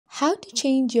How to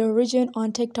change your region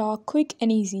on TikTok quick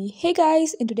and easy. Hey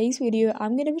guys, in today's video,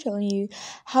 I'm going to be telling you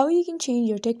how you can change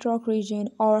your TikTok region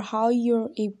or how you're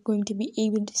going to be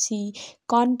able to see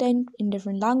content in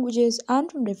different languages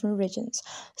and from different regions.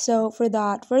 So for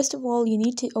that, first of all, you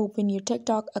need to open your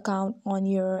TikTok account on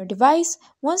your device.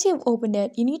 Once you have opened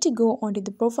it, you need to go onto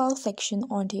the profile section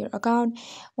onto your account.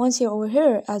 Once you're over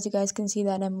here, as you guys can see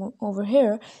that I'm over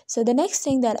here. So the next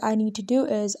thing that I need to do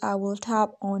is I will tap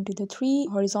onto the three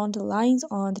horizontal lines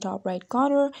on the top right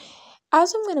corner.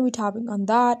 As I'm going to be tapping on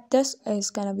that, this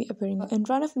is going to be appearing in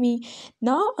front of me.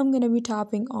 Now I'm going to be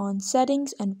tapping on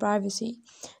settings and privacy.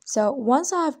 So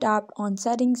once I have tapped on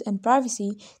settings and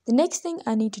privacy, the next thing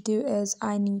I need to do is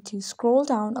I need to scroll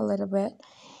down a little bit,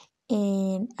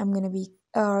 and I'm going to be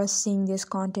seeing this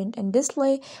content and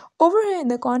display. Over here in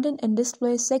the content and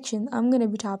display section, I'm going to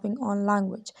be tapping on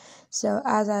language. So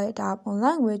as I tap on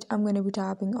language, I'm going to be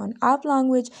tapping on app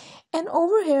language, and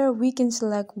over here we can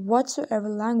select whatsoever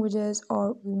languages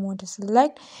or we want to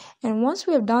select. And once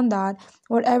we have done that,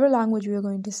 whatever language we are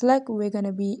going to select, we're going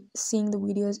to be seeing the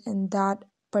videos in that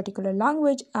particular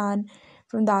language and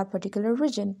from that particular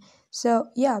region. So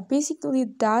yeah, basically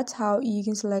that's how you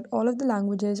can select all of the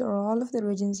languages or all of the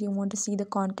regions you want to see the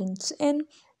contents in.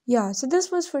 Yeah, so this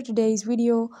was for today's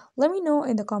video. Let me know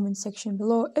in the comment section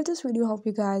below if this video helped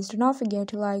you guys. Do not forget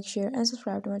to like, share and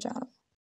subscribe to my channel.